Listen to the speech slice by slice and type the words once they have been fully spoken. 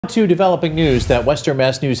To developing news that Western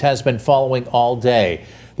Mass News has been following all day.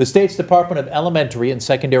 The state's Department of Elementary and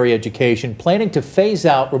Secondary Education planning to phase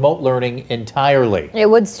out remote learning entirely. It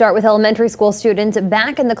would start with elementary school students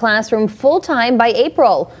back in the classroom full-time by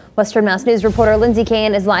April. Western Mass News reporter Lindsay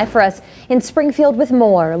Kane is live for us in Springfield with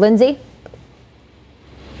more. Lindsay?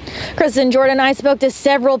 Kristen, Jordan and I spoke to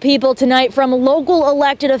several people tonight, from local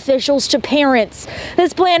elected officials to parents.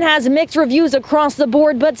 This plan has mixed reviews across the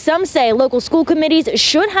board, but some say local school committees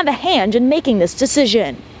should have a hand in making this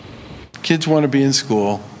decision. Kids want to be in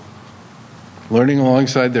school, learning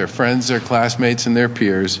alongside their friends, their classmates, and their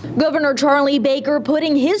peers. Governor Charlie Baker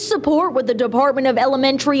putting his support with the Department of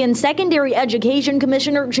Elementary and Secondary Education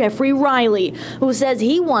Commissioner Jeffrey Riley, who says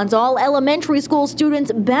he wants all elementary school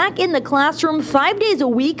students back in the classroom 5 days a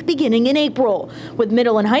week beginning in April, with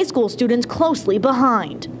middle and high school students closely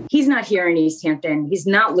behind. He's not here in East Hampton. He's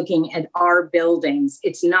not looking at our buildings.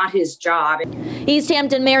 It's not his job. East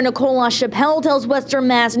Hampton Mayor Nicole LaChapelle tells Western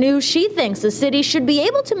Mass News she thinks the city should be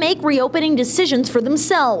able to make reopening decisions for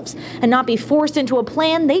themselves and not be forced into a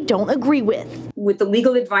plan they don't agree with. With the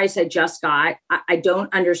legal advice I just got, I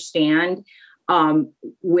don't understand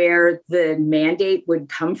where the mandate would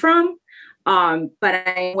come from. But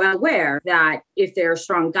I'm well aware that if there are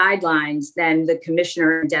strong guidelines, then the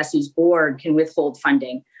commissioner and DESE's board can withhold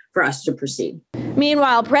funding for us to proceed.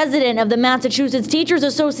 Meanwhile, president of the Massachusetts Teachers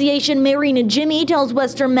Association, Mary Najimy, tells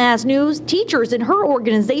Western Mass News teachers in her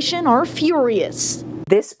organization are furious.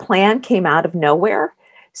 This plan came out of nowhere.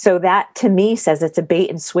 So that, to me, says it's a bait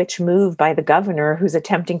and switch move by the governor, who's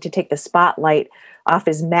attempting to take the spotlight off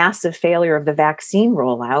his massive failure of the vaccine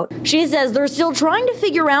rollout. She says they're still trying to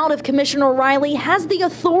figure out if Commissioner Riley has the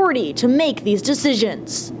authority to make these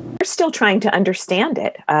decisions. We're still trying to understand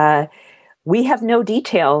it. We have no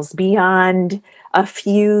details beyond a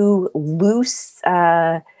few loose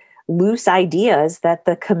ideas that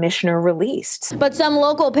the commissioner released. But some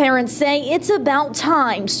local parents say it's about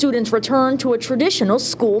time students return to a traditional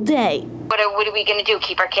school day. What are we going to do?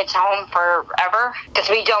 Keep our kids home forever? Because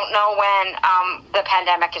we don't know when the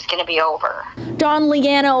pandemic is going to be over. Dawn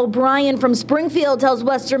Leanna O'Brien from Springfield tells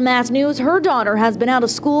Western Mass News her daughter has been out of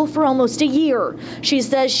school for almost a year. She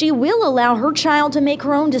says she will allow her child to make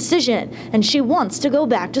her own decision, and she wants to go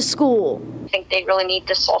back to school. I think they really need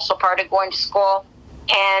the social part of going to school.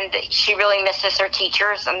 And she really misses her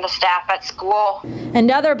teachers and the staff at school. And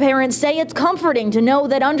other parents say it's comforting to know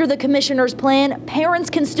that under the commissioner's plan, parents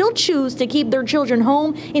can still choose to keep their children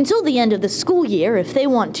home until the end of the school year if they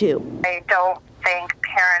want to. I don't think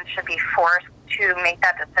parents should be forced to make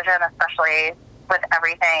that decision, especially with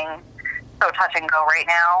everything so touch and go right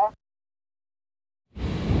now.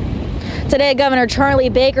 Today, Governor Charlie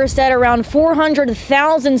Baker said around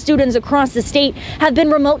 400,000 students across the state have been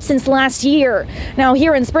remote since last year. Now,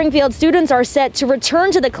 here in Springfield, students are set to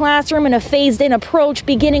return to the classroom in a phased-in approach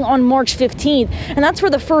beginning on March 15th, and that's for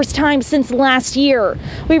the first time since last year.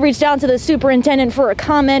 We reached out to the superintendent for a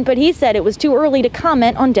comment, but he said it was too early to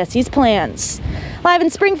comment on DESE's plans. Live in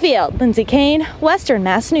Springfield, Lindsay Kane, Western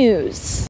Mass News.